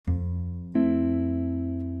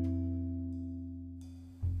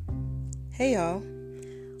Hey y'all,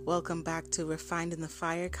 welcome back to Refined in the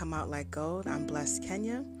Fire, Come Out Like Gold. I'm Blessed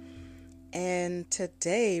Kenya, and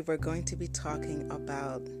today we're going to be talking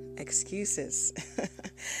about excuses.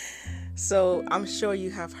 So I'm sure you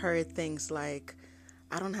have heard things like,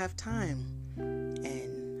 I don't have time,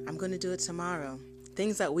 and I'm going to do it tomorrow.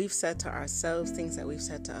 Things that we've said to ourselves, things that we've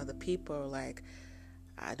said to other people, like,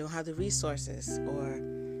 I don't have the resources, or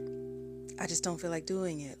I just don't feel like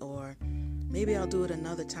doing it, or maybe I'll do it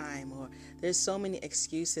another time, or there's so many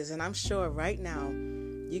excuses. And I'm sure right now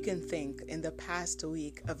you can think in the past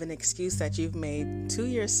week of an excuse that you've made to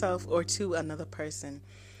yourself or to another person.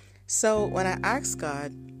 So when I asked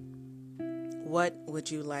God, what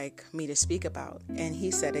would you like me to speak about? And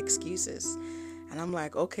he said excuses. And I'm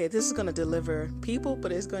like, okay, this is going to deliver people,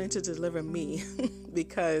 but it's going to deliver me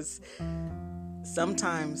because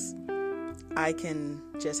sometimes I can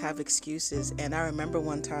just have excuses. And I remember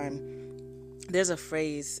one time, there's a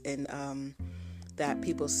phrase in that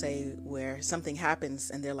people say where something happens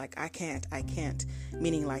and they're like, I can't,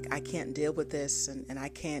 meaning like, I can't deal with this and I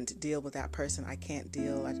can't deal with that person. I can't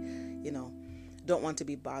deal, don't want to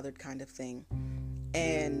be bothered kind of thing.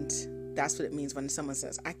 And that's what it means when someone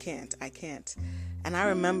says, I can't. And I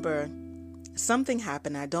remember something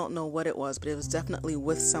happened. I don't know what it was, but it was definitely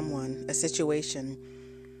with someone, a situation.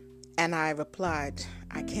 And I replied,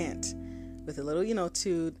 I can't, with a little,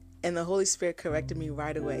 toot. And the Holy Spirit corrected me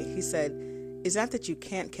right away. He said, it's not that you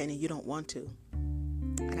can't, Kenny, you don't want to.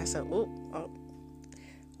 And I said,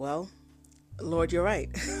 well, Lord, you're right.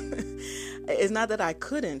 It's not that I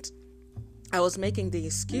couldn't. I was making the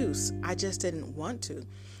excuse. I just didn't want to.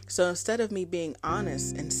 So instead of me being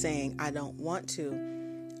honest and saying I don't want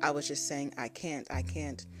to, I was just saying I can't.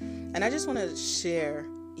 And I just want to share,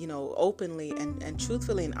 openly and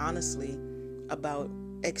truthfully and honestly about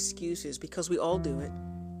excuses, because we all do it.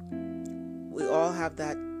 We all have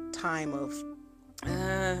that time of,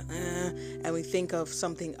 and we think of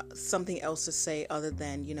something else to say other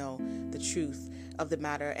than, the truth of the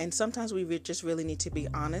matter. And sometimes we just really need to be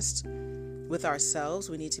honest with ourselves.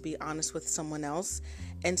 We need to be honest with someone else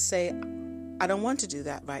and say, I don't want to do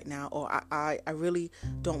that right now, or I really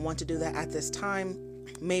don't want to do that at this time,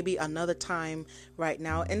 maybe another time right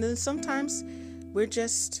now. And then sometimes we're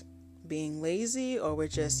just being lazy, or we're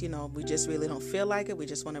just, we just really don't feel like it. We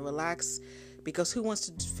just want to relax, because who wants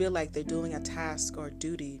to feel like they're doing a task or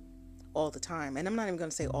duty all the time? And I'm not even going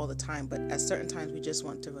to say all the time, but at certain times we just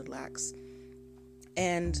want to relax.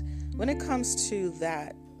 And when it comes to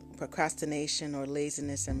that procrastination or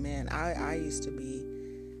laziness, and man, I used to be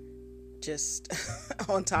just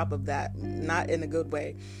on top of that, not in a good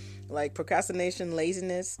way, like procrastination,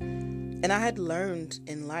 laziness. And I had learned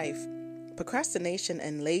in life, procrastination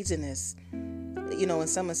and laziness, when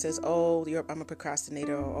someone says, oh, I'm a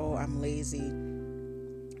procrastinator, or oh, I'm lazy,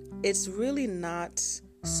 it's really not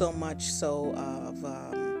so much so of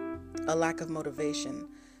a lack of motivation.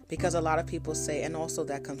 Because a lot of people say, and also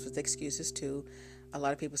that comes with excuses too, a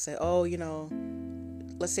lot of people say, oh,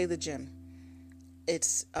 let's say the gym.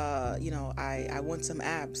 It's, I want some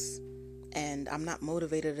abs, and I'm not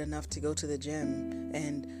motivated enough to go to the gym.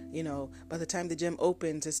 And, by the time the gym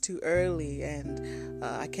opens, it's too early, and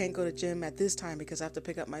I can't go to gym at this time because I have to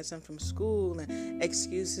pick up my son from school, and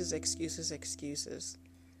excuses.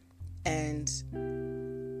 And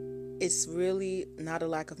it's really not a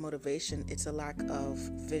lack of motivation. It's a lack of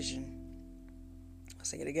vision. I'll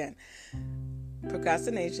say it again.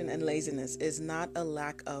 Procrastination and laziness is not a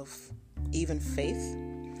lack of even faith.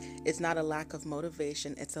 It's not a lack of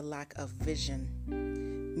motivation. It's a lack of vision,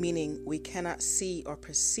 meaning we cannot see or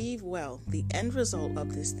perceive well the end result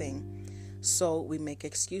of this thing. So we make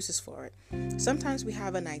excuses for it. Sometimes we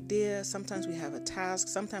have an idea. Sometimes we have a task.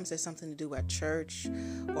 Sometimes there's something to do at church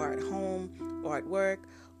or at home or at work,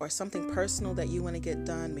 or something personal that you want to get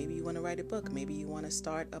done. Maybe you want to write a book. Maybe you want to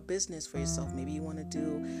start a business for yourself. Maybe you want to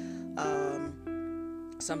do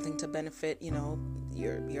something to benefit,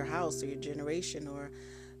 your house or your generation, or,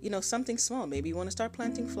 something small. Maybe you want to start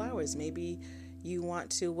planting flowers. Maybe you want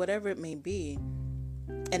to, whatever it may be.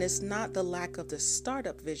 And it's not the lack of the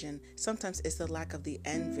startup vision. Sometimes it's the lack of the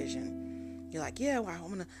end vision. You're like, yeah, well, I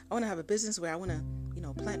want to have a business where I want to,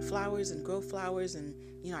 plant flowers and grow flowers, and,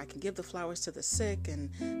 I can give the flowers to the sick and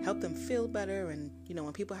help them feel better. And,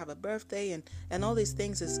 when people have a birthday and all these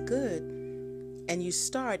things is good. And you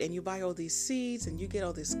start and you buy all these seeds and you get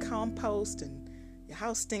all this compost, and your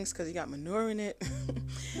house stinks because you got manure in it.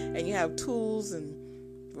 And you have tools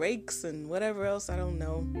and rakes and whatever else, I don't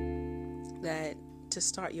know, that to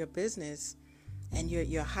start your business. And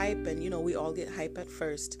you're hype, and we all get hype at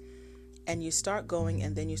first. And you start going,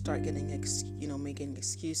 and then you start getting, making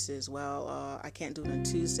excuses. Well, I can't do it on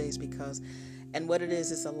Tuesdays because, and what it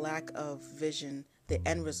is a lack of vision, the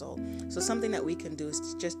end result. So something that we can do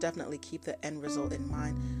is just definitely keep the end result in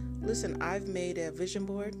mind. Listen, I've made a vision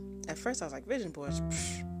board. At first I was like, vision boards,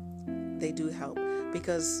 they do help.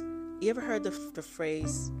 Because you ever heard the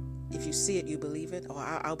phrase, if you see it, you believe it? Or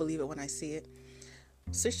I'll believe it when I see it.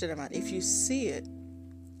 Switch to that mind. If you see it,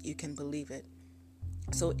 you can believe it.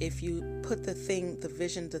 So if you put the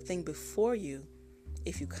vision, the thing before you,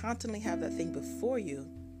 if you constantly have that thing before you,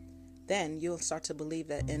 then you'll start to believe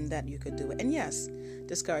that you could do it. And yes,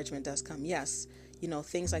 discouragement does come. Yes,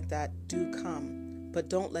 things like that do come, but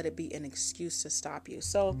don't let it be an excuse to stop you.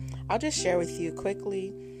 So I'll just share with you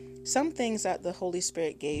quickly some things that the Holy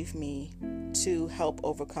Spirit gave me to help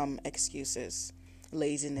overcome excuses,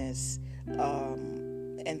 laziness,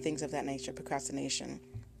 and things of that nature, procrastination,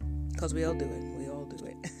 because we all do it.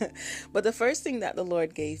 But the first thing that the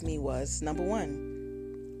Lord gave me was, number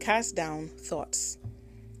 1, cast down thoughts.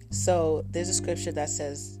 So there's a scripture that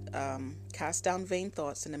says, cast down vain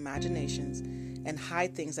thoughts and imaginations and high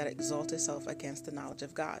things that exalt itself against the knowledge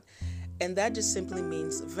of God. And that just simply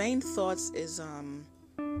means vain thoughts is,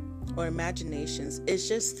 or imaginations, it's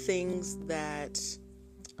just things that,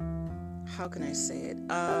 how can I say it?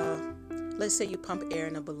 Let's say you pump air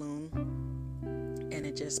in a balloon and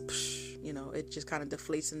it just, it just kind of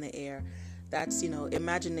deflates in the air. That's,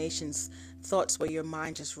 imaginations, thoughts where your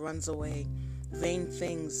mind just runs away. Vain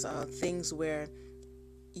things, things where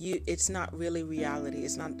it's not really reality.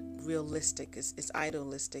 It's not realistic. It's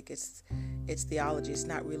idealistic. It's theology. It's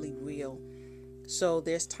not really real. So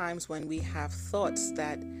there's times when we have thoughts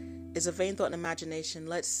that is a vain thought and imagination.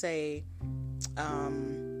 Let's say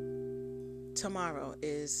tomorrow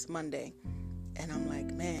is Monday, and I'm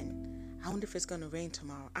like, man, I wonder if it's going to rain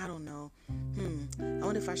tomorrow. I don't know. I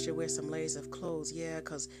wonder if I should wear some layers of clothes. Yeah,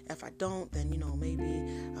 because if I don't, then, maybe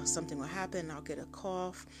something will happen. I'll get a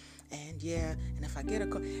cough. And if I get a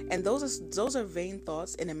cough. And those are vain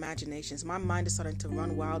thoughts and imaginations. My mind is starting to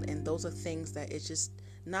run wild, and those are things that it's just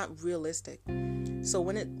not realistic. So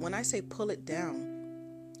when I say pull it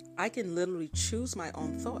down, I can literally choose my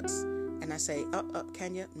own thoughts. And I say,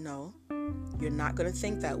 Kenya, no. You're not going to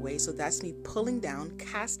think that way. So that's me pulling down,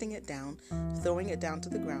 casting it down, throwing it down to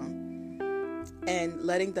the ground, and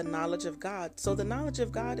letting the knowledge of God. So the knowledge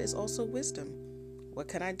of God is also wisdom. What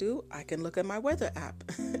can I do? I can look at my weather app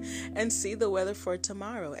and see the weather for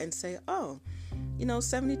tomorrow and say,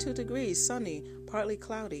 72 degrees, sunny, partly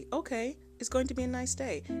cloudy. Okay, it's going to be a nice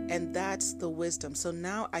day. And that's the wisdom. So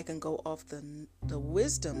now I can go off the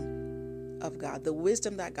wisdom of God, the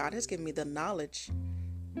wisdom that God has given me, the knowledge,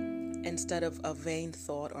 instead of a vain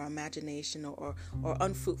thought or imagination or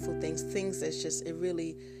unfruitful things that's just,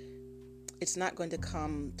 it's not going to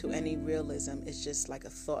come to any realism. It's just like a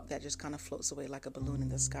thought that just kind of floats away like a balloon in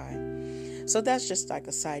the sky. So that's just like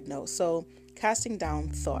a side note. So casting down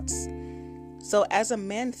thoughts. So as a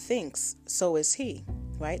man thinks, so is he,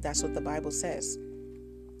 right? That's what the Bible says.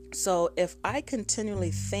 So if I continually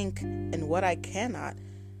think in what I cannot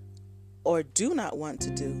or do not want to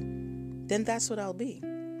do, then that's what I'll be.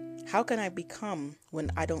 How can I become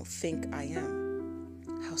when I don't think I am?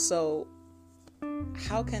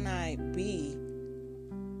 How can I be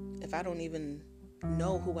if I don't even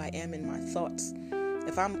know who I am in my thoughts?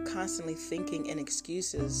 If I'm constantly thinking in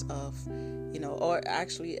excuses of, or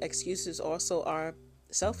actually excuses also are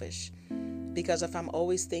selfish. Because if I'm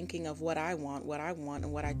always thinking of what I want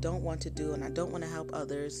and what I don't want to do, and I don't want to help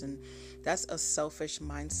others, and that's a selfish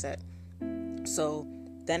mindset. So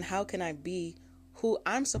then how can I be who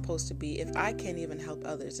I'm supposed to be if I can't even help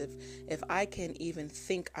others, if I can't even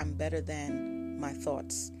think I'm better than my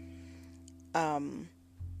thoughts?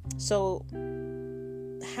 So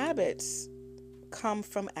habits come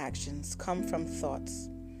from actions, come from thoughts.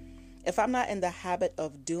 If I'm not in the habit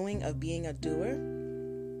of being a doer,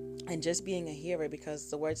 and just being a hearer,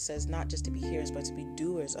 because the word says not just to be hearers, but to be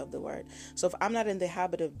doers of the word. So if I'm not in the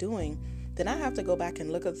habit of doing, then I have to go back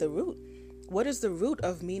and look at the root. What is the root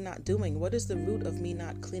of me not doing? What is the root of me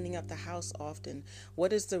not cleaning up the house often?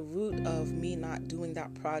 What is the root of me not doing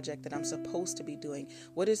that project that I'm supposed to be doing?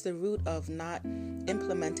 What is the root of not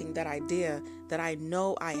implementing that idea that I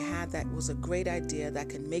know I had that was a great idea that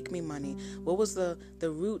can make me money? What was the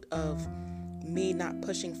root of me not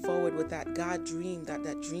pushing forward with that God dream, that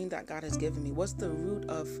dream that God has given me? What's the root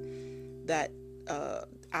of that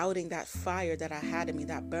outing that fire that I had in me,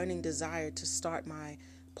 that burning desire to start my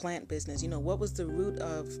plant business? What was the root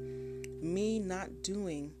of me not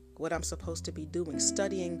doing what I'm supposed to be doing,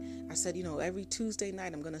 studying. I said, every Tuesday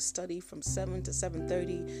night I'm going to study from 7 to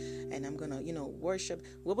 7:30, and I'm going to, worship.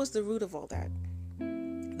 What was the root of all that?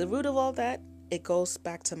 The root of all that, it goes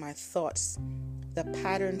back to my thoughts, the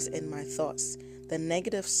patterns in my thoughts, the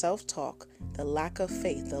negative self-talk, the lack of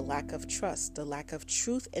faith, the lack of trust, the lack of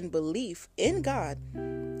truth and belief in God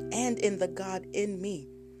and in the God in me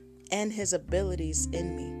and his abilities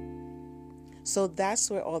in me. So that's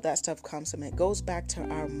where all that stuff comes from. It goes back to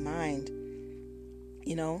our mind,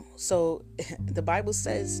 So the Bible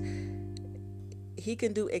says he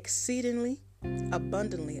can do exceedingly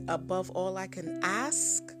abundantly above all I can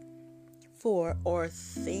ask for or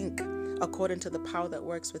think, according to the power that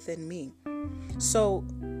works within me. So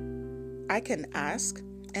I can ask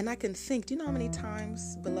and I can think. Do you know how many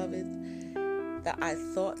times, beloved, that I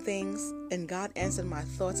thought things and God answered my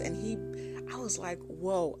thoughts, and I was like,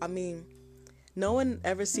 whoa. I mean, no one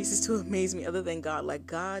ever ceases to amaze me other than God. Like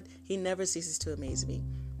God, he never ceases to amaze me.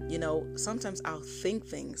 Sometimes I'll think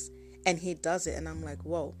things and he does it, and I'm like,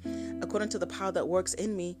 whoa. According to the power that works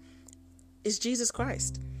in me is Jesus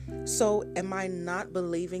Christ. So am I not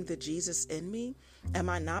believing the Jesus in me? Am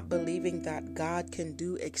I not believing that God can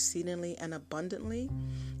do exceedingly and abundantly?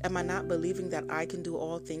 Am I not believing that I can do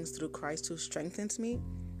all things through Christ who strengthens me?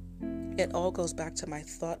 It all goes back to my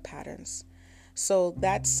thought patterns. So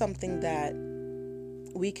that's something that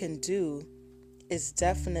we can do, is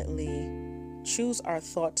definitely choose our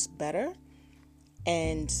thoughts better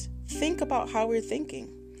and think about how we're thinking.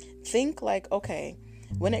 Think like, okay,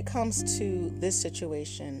 when it comes to this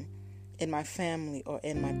situation in my family or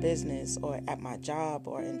in my business or at my job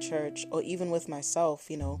or in church or even with myself,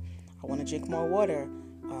 I want to drink more water.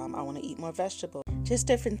 I want to eat more vegetables. Just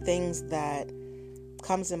different things that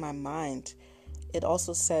comes in my mind. It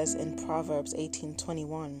also says in Proverbs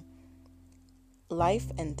 18:21,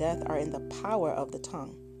 life and death are in the power of the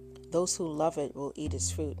tongue. Those who love it will eat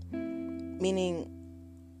its fruit. Meaning,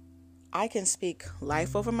 I can speak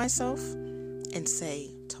life over myself and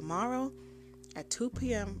say, tomorrow at 2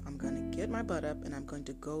 p.m., I'm going to get my butt up and I'm going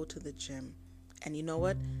to go to the gym. And you know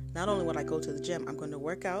what? Not only will I go to the gym, I'm going to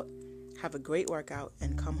work out, have a great workout,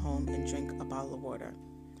 and come home and drink a bottle of water.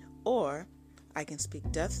 Or I can speak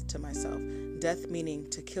death to myself. Death meaning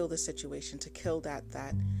to kill the situation, to kill that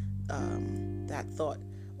thought,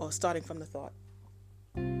 or starting from the thought.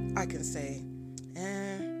 I can say,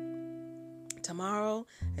 tomorrow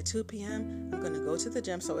at 2 p.m., I'm going to go to the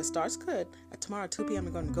gym. So it starts good. Tomorrow at 2 p.m.,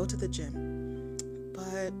 I'm going to go to the gym.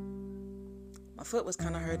 But my foot was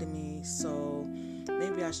kind of hurting me, so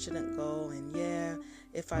maybe I shouldn't go. And yeah,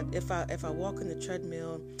 if I walk on the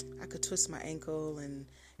treadmill, I could twist my ankle. And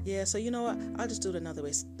yeah, so you know what? I'll just do it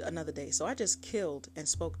another day. So I just killed and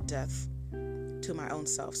spoke death to my own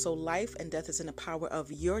self. So life and death is in the power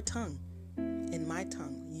of your tongue. In my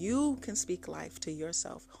tongue, you can speak life to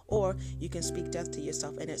yourself, or you can speak death to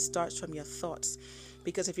yourself, and it starts from your thoughts.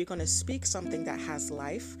 Because if you're going to speak something that has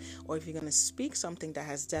life, or if you're going to speak something that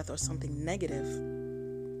has death or something negative,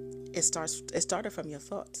 it started from your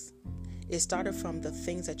thoughts. It started from the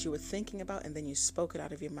things that you were thinking about, and then you spoke it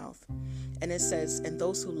out of your mouth. And it says, and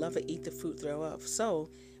those who love it eat the fruit thereof. So,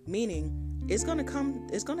 meaning, it's going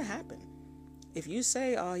to happen. If you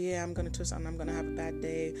say, oh yeah, I'm going to twist, I'm going to have a bad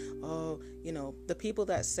day. Oh, the people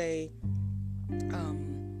that say,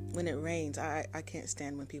 when it rains, I can't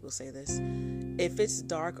stand when people say this. If it's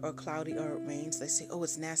dark or cloudy or it rains, they say, oh,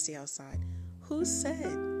 it's nasty outside. Who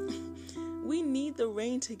said? We need the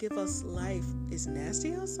rain to give us life. It's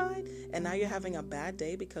nasty outside, and now you're having a bad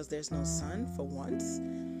day because there's no sun for once,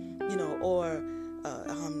 or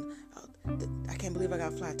I can't believe I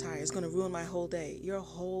got a flat tire. It's going to ruin my whole day. Your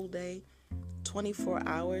whole day, 24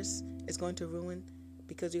 hours is going to ruin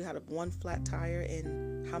because you had one flat tire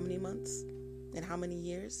in how many months? In how many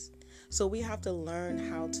years? So we have to learn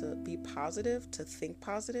how to be positive, to think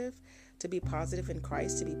positive, to be positive in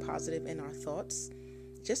Christ, to be positive in our thoughts,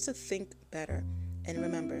 just to think better. And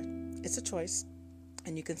remember, it's a choice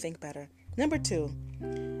and you can think better. Number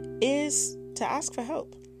 2 is to ask for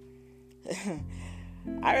help.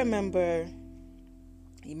 I remember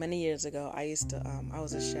many years ago, I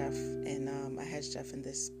was a chef and a head chef in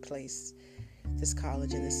this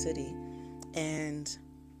college in the city. And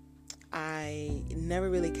I never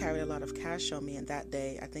really carried a lot of cash on me. And that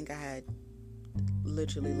day, I think I had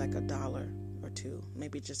literally like $1 or $2,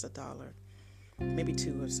 maybe just $1, maybe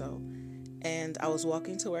 $2 or so. And I was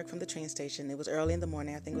walking to work from the train station. It was early in the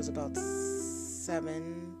morning. I think it was about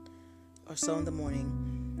 7 or so in the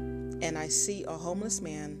morning. And I see a homeless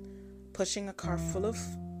man pushing a car full of,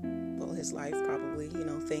 his life probably,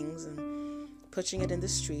 things, and pushing it in the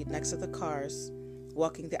street next to the cars.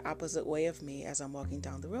 walking the opposite way of me as I'm walking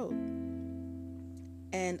down the road.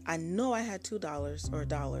 And I know I had $2 or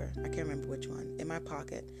 $1, I can't remember which one, in my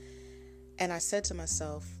pocket. And I said to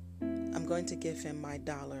myself, I'm going to give him my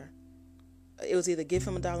 $1. It was either give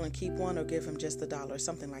him $1 and keep one or give him just the $1,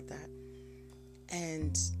 something like that.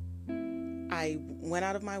 And I went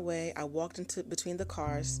out of my way. I walked into between the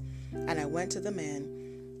cars and I went to the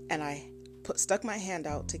man and I stuck my hand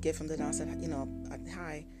out to give him the $1. I said,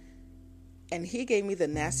 hi. And he gave me the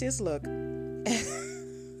nastiest look.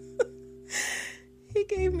 He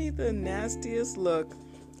gave me the nastiest look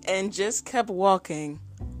and just kept walking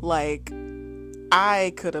like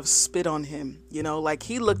I could have spit on him, like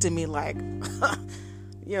he looked at me like, I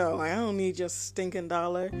don't need your stinking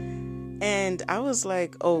 $1. And I was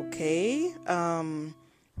like, okay,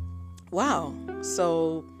 wow.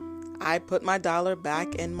 So I put my $1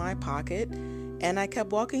 back in my pocket and I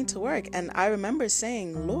kept walking to work. And I remember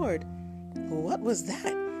saying, Lord, what was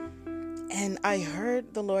that? And I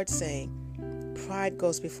heard the Lord say, pride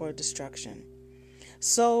goes before destruction.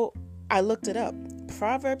 So I looked it up.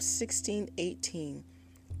 Proverbs 16:18.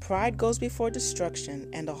 Pride goes before destruction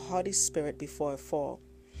and a haughty spirit before a fall.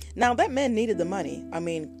 Now that man needed the money. I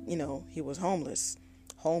mean, he was homeless,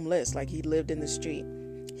 like he lived in the street.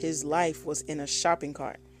 His life was in a shopping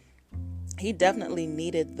cart. He definitely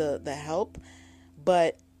needed the help,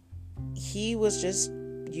 but he was just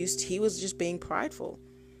being prideful,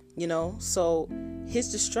 so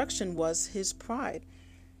his destruction was his pride.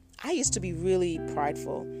 I used to be really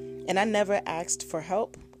prideful and I never asked for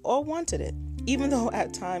help or wanted it, even though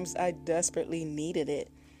at times I desperately needed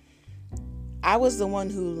it. I was the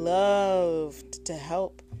one who loved to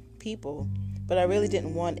help people, but I really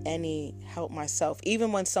didn't want any help myself,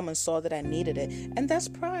 even when someone saw that I needed it. And that's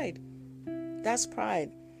pride. That's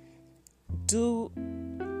pride. Do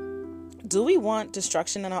we want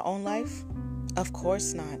destruction in our own life? Of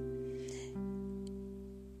course not.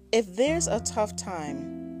 If there's a tough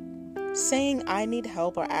time, saying I need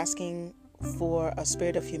help or asking for a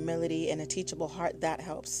spirit of humility and a teachable heart, that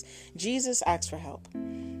helps. Jesus asked for help.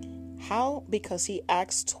 How? Because he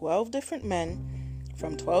asked 12 different men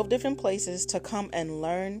from 12 different places to come and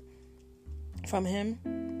learn from him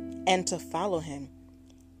and to follow him.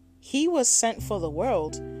 He was sent for the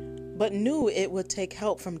world, but knew it would take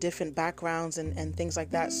help from different backgrounds and things like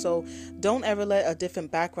that. So don't ever let a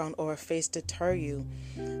different background or a face deter you.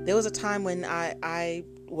 There was a time when I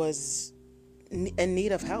was in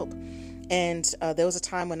need of help. And there was a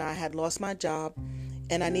time when I had lost my job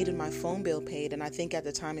and I needed my phone bill paid. And I think at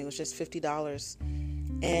the time it was just $50.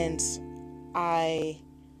 And I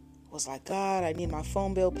was like, God, I need my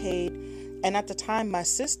phone bill paid. And at the time, my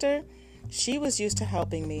sister, she was used to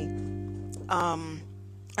helping me.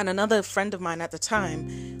 And another friend of mine at the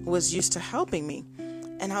time was used to helping me.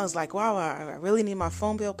 And I was like, wow, I really need my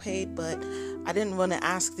phone bill paid. But I didn't want to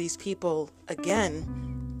ask these people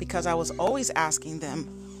again because I was always asking them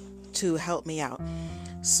to help me out.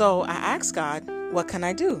 So I asked God, what can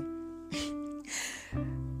I do?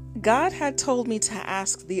 God had told me to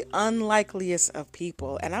ask the unlikeliest of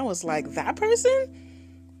people. And I was like, that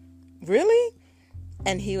person? Really?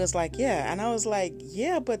 And he was like, yeah. And I was like,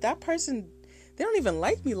 yeah, but that person, they don't even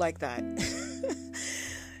like me like that.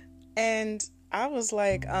 And I was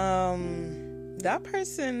like, that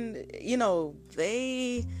person,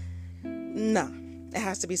 no, it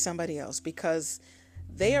has to be somebody else because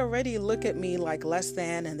they already look at me like less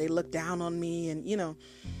than and they look down on me and,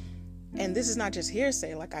 and this is not just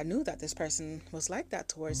hearsay. Like I knew that this person was like that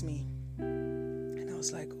towards me. And I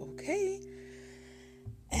was like, okay.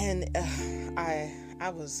 And I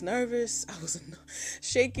was nervous. I was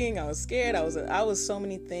shaking. I was scared. I was so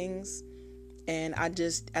many things. And I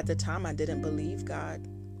just, at the time, I didn't believe God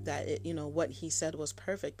that what he said was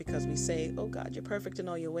perfect because we say, oh God, you're perfect in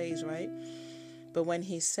all your ways, right? But when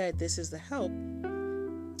he said, this is the help,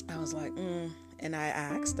 I was like, And I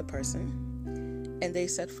asked the person and they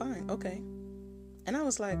said, fine, okay. And I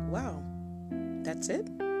was like, wow, that's it?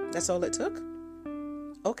 That's all it took?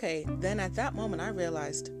 Okay. Then at that moment, I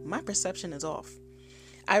realized my perception is off.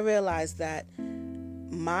 I realized that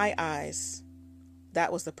my eyes,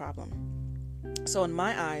 that was the problem. So in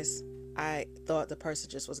my eyes, I thought the person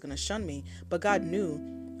just was going to shun me, but God knew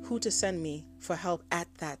who to send me for help at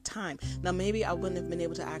that time. Now, maybe I wouldn't have been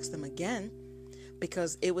able to ask them again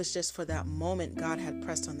because it was just for that moment God had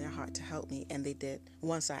pressed on their heart to help me, and they did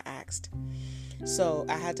once I asked. So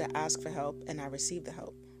I had to ask for help, and I received the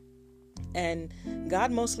help. And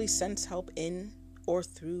God mostly sends help in or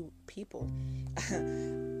through people.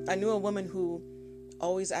 I knew a woman who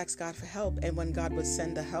always asked God for help, and when God would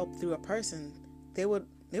send the help through a person, they would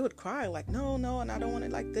they would cry like, no, and I don't want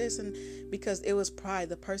it like this. And because it was pride,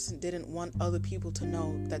 the person didn't want other people to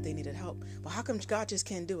know that they needed help. Well, how come God just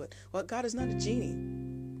can't do it? Well, God is not a genie.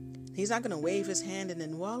 He's not going to wave his hand and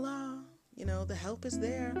then voila, the help is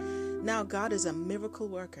there. Now, God is a miracle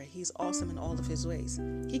worker. He's awesome in all of his ways.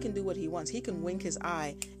 He can do what he wants. He can wink his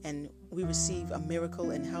eye and we receive a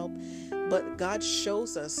miracle and help. But God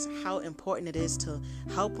shows us how important it is to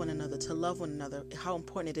help one another, to love one another, how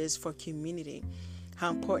important it is for community, how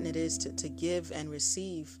important it is to give and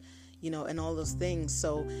receive, and all those things.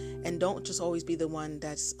 So, and don't just always be the one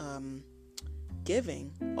that's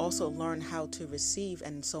giving. Also learn how to receive,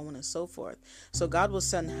 and so on and so forth. So God will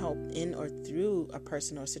send help in or through a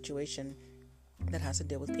person or situation that has to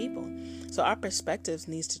deal with people. So our perspectives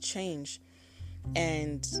needs to change.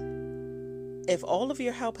 And if all of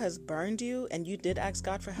your help has burned you, and you did ask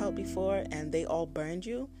God for help before and they all burned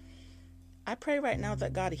you, I pray right now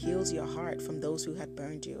that God heals your heart from those who had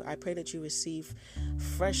burned you. I pray that you receive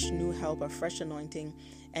fresh new help, or fresh anointing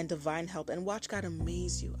and divine help, and watch God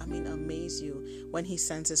amaze you. Amaze you when he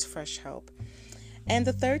sends his fresh help. And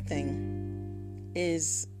the third thing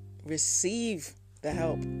is receive the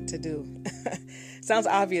help to do. Sounds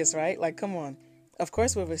obvious, right? Like, come on. Of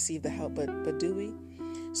course we'll receive the help, but do we?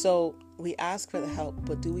 So we ask for the help,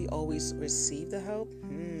 but do we always receive the help?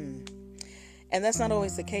 And that's not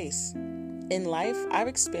always the case. In life, I've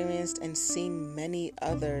experienced and seen many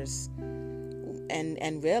others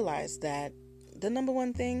and realized that the number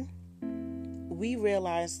one thing, we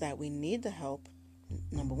realize that we need the help,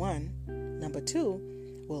 number one. Number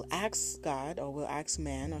two, we'll ask God or we'll ask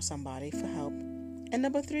man or somebody for help. And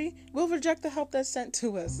number three, we'll reject the help that's sent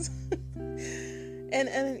to us. and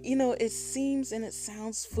it seems and it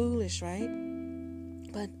sounds foolish, right?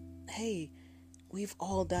 But hey, we've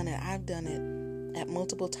all done it. I've done it at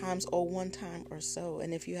multiple times or one time or so.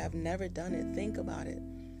 And if you have never done it, think about it.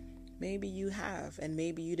 Maybe you have, and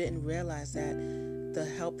maybe you didn't realize that the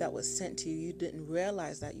help that was sent to you, you didn't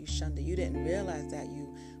realize that you shunned it. You didn't realize that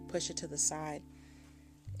you pushed it to the side.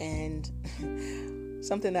 And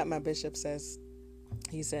something that my bishop says,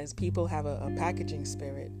 he says, people have a packaging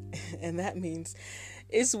spirit. And that means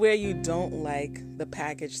it's where you don't like the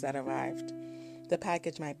package that arrived. The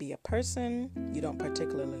package might be a person you don't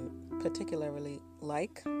particularly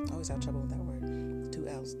like. I always have trouble with that word, 2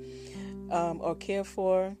 L's. Or care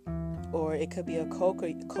for, or it could be a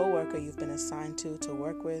co-worker you've been assigned to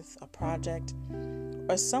work with, a project,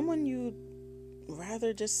 or someone you'd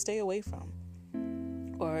rather just stay away from.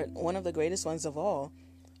 Or one of the greatest ones of all,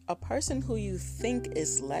 a person who you think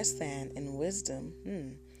is less than in wisdom,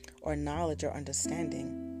 or knowledge or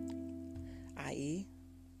understanding, i.e.,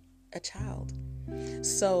 a child.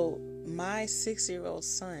 So my 6-year-old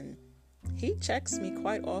son, he checks me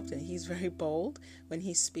quite often. He's very bold when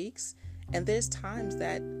he speaks. And there's times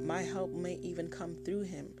that my help may even come through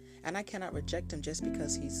him. And I cannot reject him just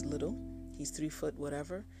because he's little. He's 3 foot,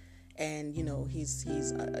 whatever. And, he's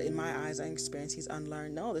in my eyes, I experience he's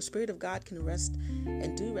unlearned. No, the Spirit of God can rest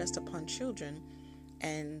and do rest upon children.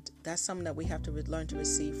 And that's something that we have to learn to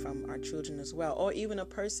receive from our children as well. Or even a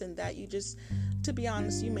person that you just, to be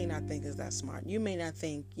honest, you may not think is that smart. You may not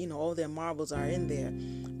think, all their marbles are in there.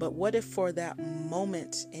 But what if for that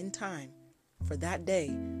moment in time, for that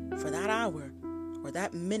day, for that hour, or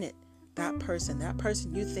that minute, that person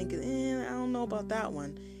you think, I don't know about that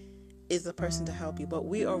one, is the person to help you. But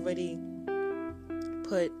we already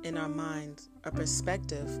put in our minds a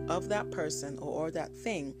perspective of that person or that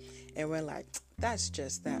thing, and we're like, that's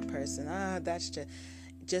just that person. That's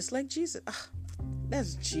just like Jesus.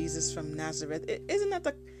 That's Jesus from Nazareth.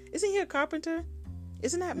 Isn't he a carpenter?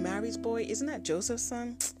 Isn't that Mary's boy? Isn't that Joseph's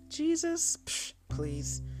son? Jesus,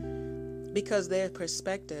 please. Because their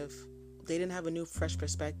perspective, they didn't have a new, fresh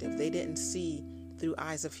perspective. They didn't see through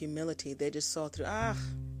eyes of humility. They just saw through,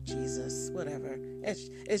 Jesus, whatever.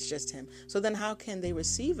 It's just him. So then how can they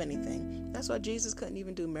receive anything? That's why Jesus couldn't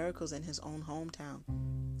even do miracles in his own hometown.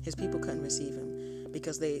 His people couldn't receive him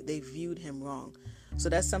because they viewed him wrong. So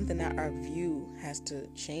that's something that our view has to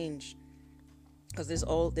change. Because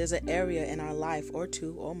there's an area in our life, or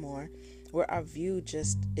two or more, where our view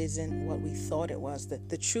just isn't what we thought it was.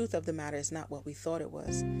 The truth of the matter is not what we thought it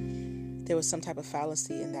was. There was some type of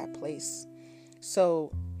fallacy in that place.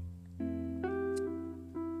 So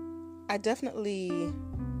I definitely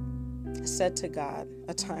said to God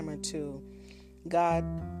a time or two, God,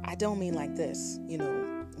 I don't mean like this.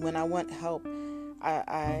 When I want help,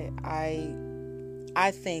 I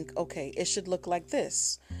think, okay, it should look like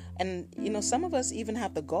this. And, some of us even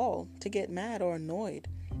have the gall to get mad or annoyed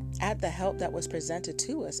at the help that was presented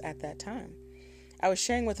to us at that time. I was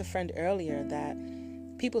sharing with a friend earlier that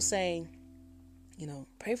people say,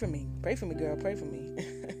 pray for me, girl, pray for me,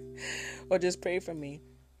 or just pray for me.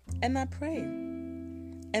 And I pray.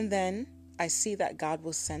 And then I see that God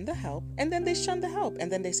will send the help, and then they shun the help,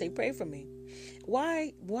 and then they say, pray for me.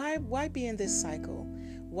 Why be in this cycle?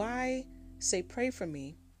 Why say, pray for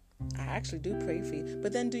me? I actually do pray for you.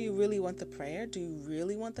 But then do you really want the prayer? Do you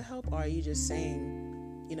really want the help? Or are you just saying,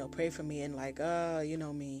 pray for me and like,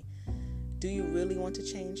 me? Do you really want to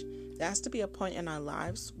change? There has to be a point in our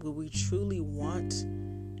lives where we truly want,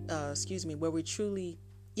 want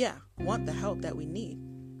the help that we need.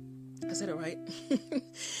 I said it right.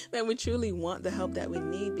 That we truly want the help that we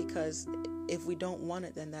need, because if we don't want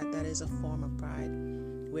it, then that is a form of pride,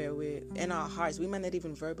 where we're in our hearts, we might not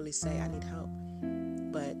even verbally say, I need help.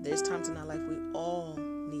 But there's times in our life we all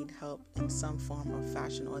need help in some form or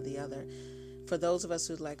fashion or the other. For those of us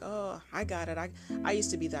who's like, oh, I got it. I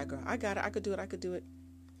used to be that girl. I got it. I could do it.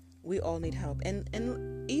 We all need help. And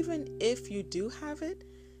even if you do have it,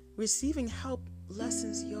 receiving help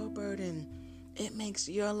lessens your burden. It makes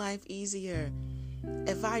your life easier.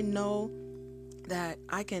 If I know that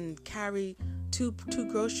I can carry two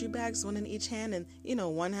grocery bags, one in each hand, and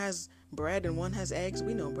one has bread and one has eggs.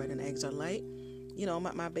 We know bread and eggs are light.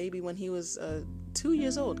 My baby, when he was 2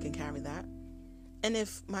 years old, can carry that. And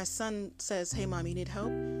if my son says, hey, Mom, you need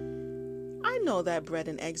help? I know that bread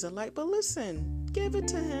and eggs are light, but listen, give it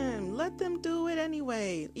to him. Let them do it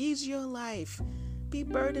anyway. Ease your life. Be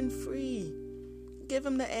burden free. Give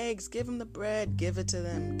him the eggs, give him the bread, give it to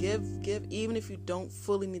them. Give, even if you don't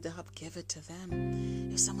fully need the help, give it to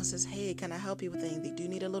them. If someone says, hey, can I help you with anything? Do you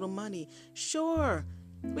need a little money? Sure.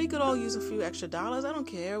 We could all use a few extra dollars. I don't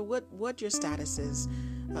care what your status is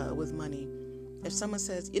with money. If someone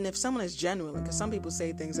says, and if someone is genuine, because some people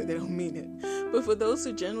say things that they don't mean it. But for those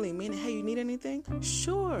who genuinely mean it, hey, you need anything?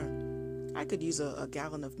 Sure. I could use a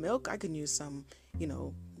gallon of milk. I could use some,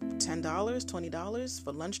 $10, $20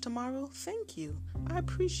 for lunch tomorrow. Thank you. I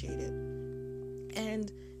appreciate it.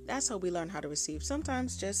 And that's how we learn how to receive.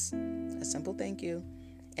 Sometimes just a simple thank you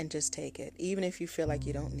and just take it, even if you feel like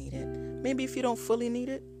you don't need it. Maybe if you don't fully need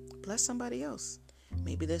it, bless somebody else.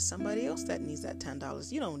 Maybe there's somebody else that needs that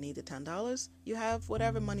 $10. You don't need the $10. You have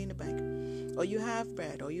whatever money in the bank, or you have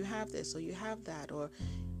bread, or you have this, or you have that, or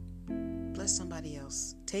bless somebody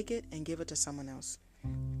else. Take it and give it to someone else.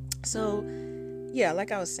 So, yeah,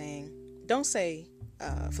 like I was saying, don't say,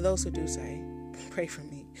 for those who do say, pray for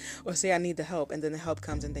me, or say I need the help, and then the help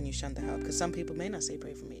comes and then you shun the help, because some people may not say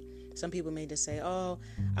pray for me. Some people may just say, oh,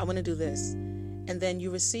 I want to do this. And then you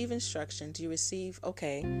receive instructions,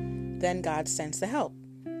 okay, then God sends the help.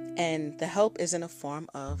 And the help is in a form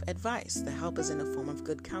of advice. The help is in a form of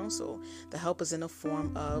good counsel. The help is in a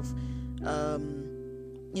form of,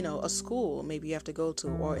 a school maybe you have to go to,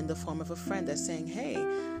 or in the form of a friend that's saying, hey,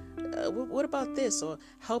 what about this? Or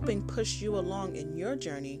helping push you along in your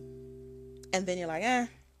journey. And then you're like, and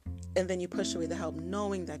then you push away the help,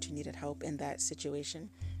 knowing that you needed help in that situation.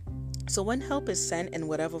 So when help is sent in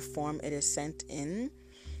whatever form it is sent in,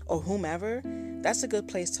 or whomever, that's a good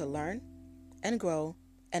place to learn and grow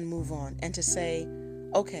and move on, and to say,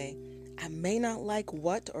 okay, I may not like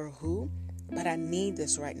what or who, but I need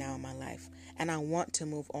this right now in my life, and I want to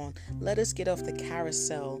move on. Let us get off the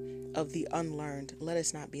carousel of the unlearned. Let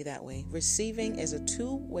us not be that way. Receiving is a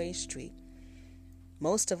two-way street.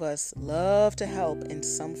 Most of us love to help in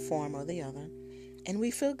some form or the other. And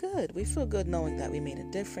we feel good. We feel good knowing that we made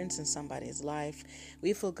a difference in somebody's life.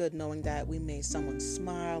 We feel good knowing that we made someone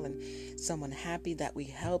smile and someone happy, that we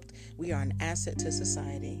helped. We are an asset to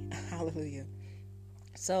society. Hallelujah.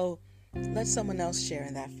 So let someone else share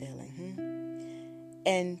in that feeling.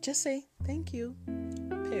 And just say thank you,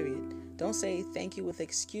 period. Don't say thank you with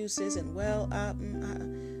excuses and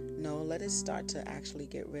no, let us start to actually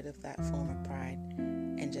get rid of that form of pride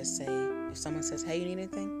and just say, if someone says, hey, you need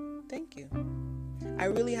anything? Thank you. I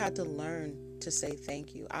really had to learn to say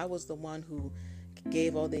thank you. I was the one who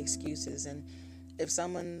gave all the excuses. And if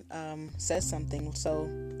someone says something, so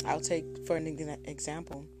I'll take for an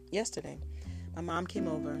example. Yesterday, my mom came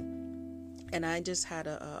over, and I just had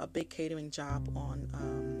a big catering job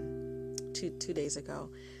on 2 days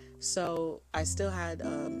ago. So I still had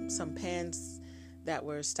some pans that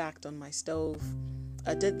were stacked on my stove.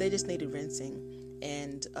 They just needed rinsing.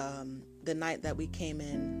 And the night that we came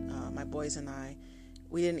in, my boys and I,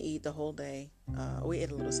 we didn't eat the whole day. We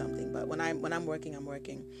ate a little something, but when I'm working, I'm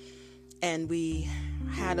working. And we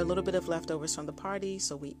had a little bit of leftovers from the party,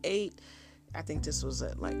 so we ate. I think this was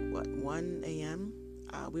at 1 a.m.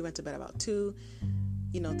 We went to bed about 2.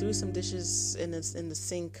 Threw some dishes in the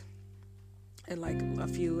sink, and a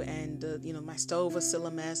few, and my stove was still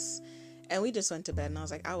a mess. And we just went to bed, and I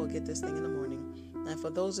was like, I will get this thing in the morning. And for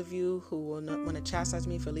those of you who will not want to chastise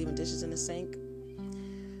me for leaving dishes in the sink,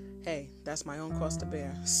 hey, that's my own cross to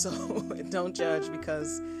bear. So don't judge,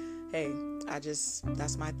 because, hey,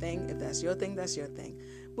 that's my thing. If that's your thing, that's your thing.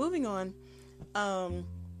 Moving on. So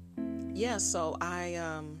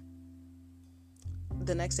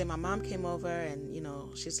the next day my mom came over and,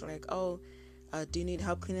 she's like, oh, do you need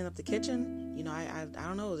help cleaning up the kitchen? I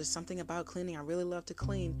don't know. There's something about cleaning. I really love to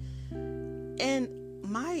clean. And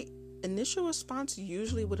my initial response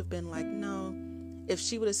usually would have been like, no. If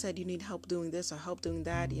she would have said, you need help doing this or help doing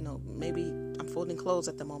that, maybe I'm folding clothes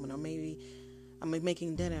at the moment, or maybe I'm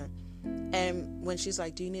making dinner. And when she's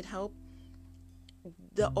like, do you need help?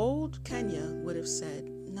 The old Kenya would have said,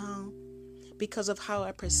 no, because of how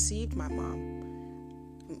I perceived my mom.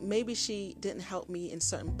 Maybe she didn't help me in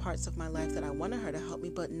certain parts of my life that I wanted her to help me,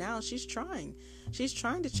 but now she's trying. She's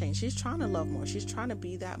trying to change. She's trying to love more. She's trying to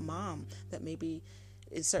be that mom that maybe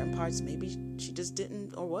in certain parts, maybe she just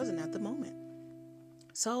didn't or wasn't at the moment.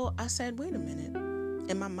 So I said, wait a minute.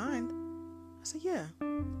 In my mind, I said, yeah.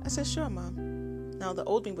 I said, sure, Mom. Now, the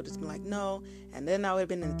old me would have been like, no. And then I would have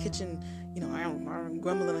been in the kitchen, I'm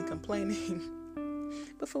grumbling and complaining.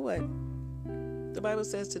 But for what? The Bible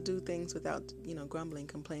says to do things without, grumbling,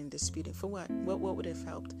 complaining, disputing. For what? What would have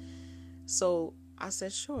helped? So I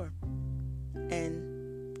said, sure.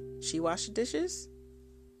 And she washed the dishes.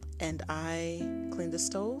 And I cleaned the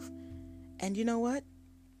stove. And you know what?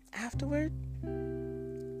 Afterward,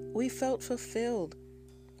 we felt fulfilled.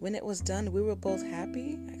 When it was done, we were both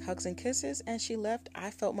happy, like hugs and kisses, and she left. I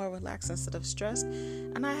felt more relaxed instead of stressed,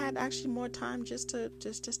 and I had actually more time just to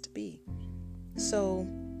be. So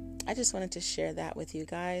I just wanted to share that with you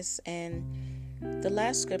guys. And the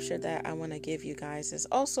last scripture that I want to give you guys is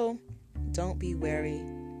also, don't be weary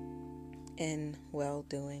in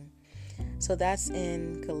well-doing. So that's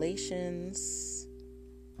in Galatians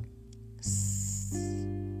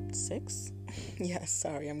 6. Yes,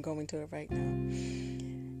 sorry, I'm going to it right now.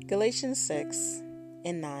 Galatians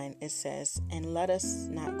 6:9, it says, and let us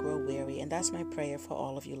not grow weary. And that's my prayer for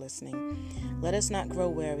all of you listening. Let us not grow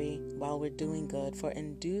weary while we're doing good, for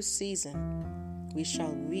in due season we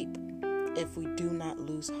shall reap if we do not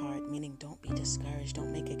lose heart, meaning don't be discouraged,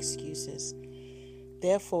 don't make excuses.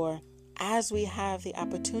 Therefore, as we have the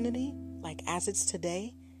opportunity, like as it's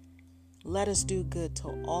today, let us do good to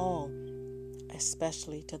all,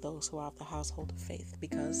 especially to those who are of the household of faith,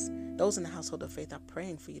 because those in the household of faith are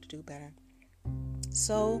praying for you to do better.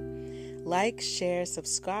 So, like, share,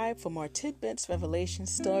 subscribe for more tidbits, revelation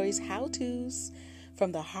stories, how-tos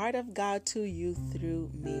from the heart of God to you through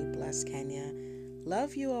me, Blessed Kenya.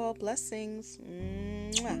 Love you all. Blessings.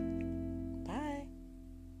 Mwah.